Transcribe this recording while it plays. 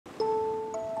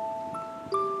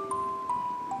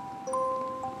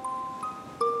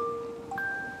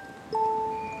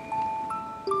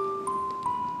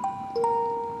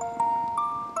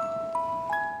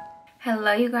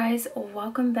Hello you guys,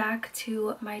 welcome back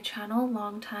to my channel.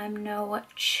 Long time no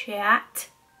chat.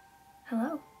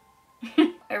 Hello.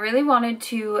 I really wanted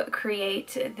to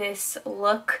create this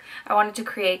look. I wanted to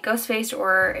create Ghostface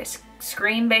or a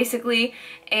scream basically,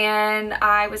 and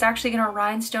I was actually gonna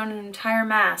rhinestone an entire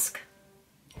mask,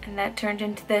 and that turned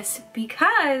into this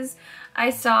because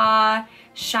I saw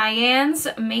Cheyenne's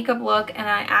makeup look and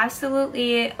I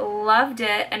absolutely loved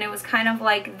it, and it was kind of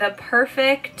like the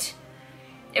perfect,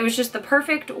 it was just the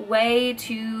perfect way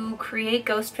to create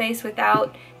Ghostface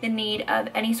without the need of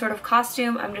any sort of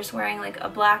costume. I'm just wearing like a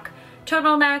black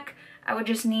turtleneck. I would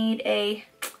just need a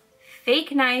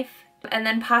fake knife and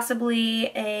then possibly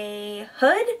a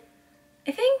hood,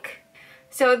 I think.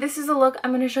 So this is a look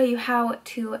I'm going to show you how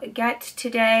to get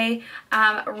today.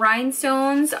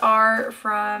 Rhinestones are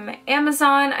from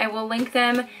Amazon. I will link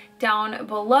them down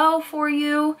below for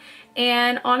you.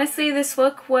 And honestly, this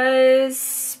look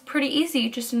was pretty easy.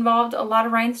 It just involved a lot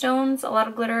of rhinestones, a lot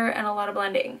of glitter, and a lot of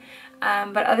blending.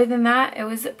 But other than that, it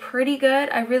was pretty good.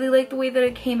 I really like the way that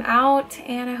it came out,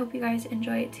 and I hope you guys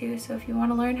enjoy it too. So if you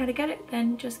want to learn how to get it,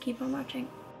 then just keep on watching.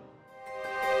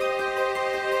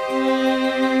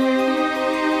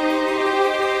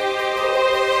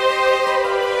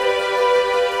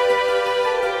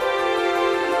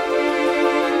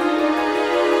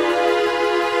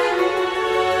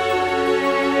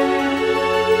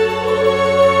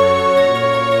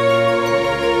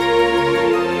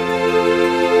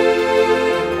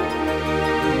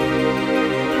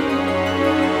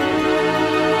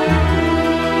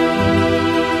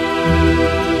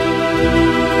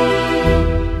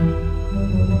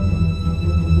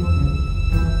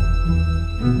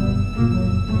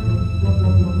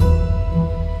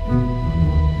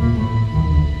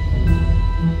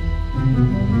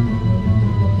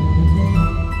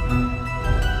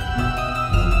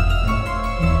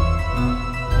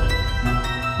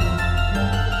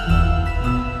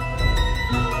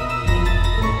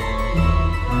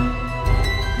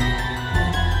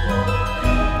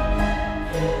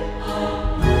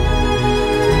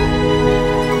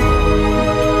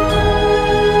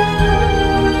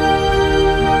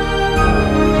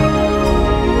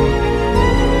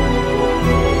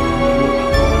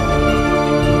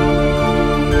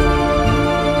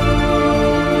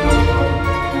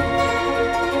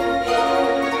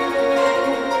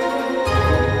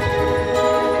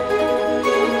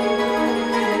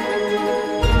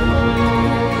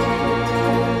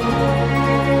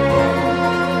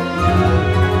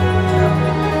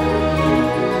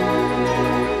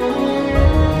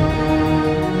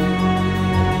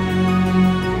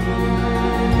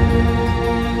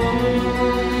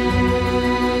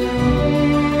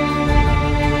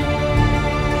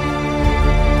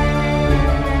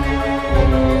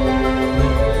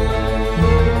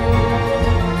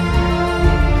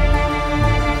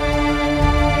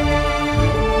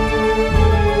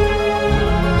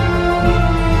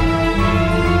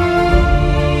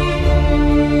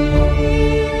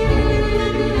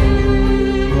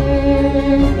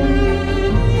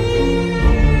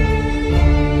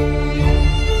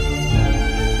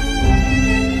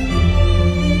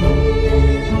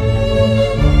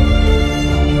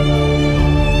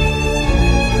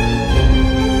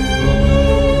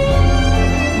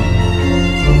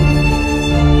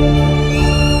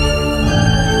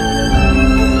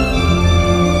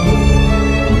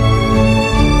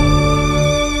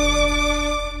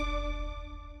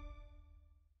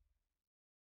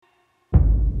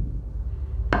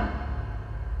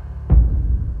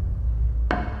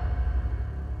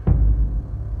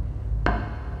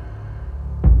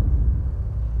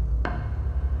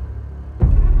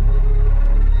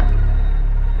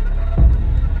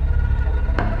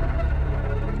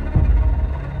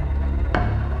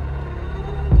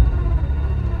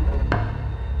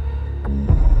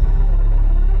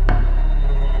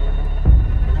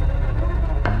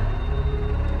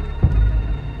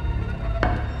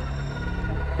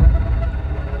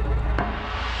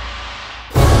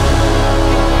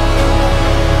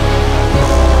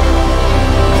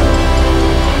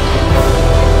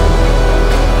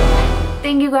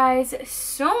 Guys,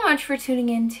 so much for tuning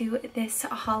into this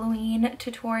Halloween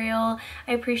tutorial.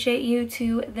 I appreciate you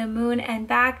to the moon and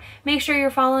back. Make sure you're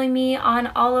following me on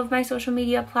all of my social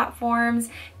media platforms.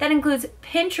 That includes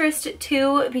Pinterest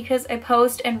too, because I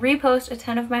post and repost a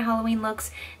ton of my Halloween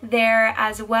looks there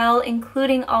as well,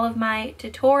 including all of my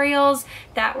tutorials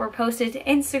that were posted to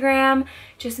Instagram.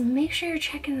 Just make sure you're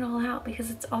checking it all out because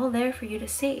it's all there for you to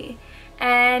see.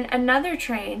 And another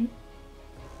train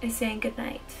is saying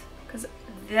goodnight because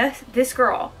this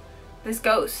girl, this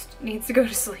ghost, needs to go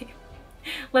to sleep.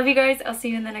 Love you guys. I'll see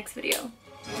you in the next video.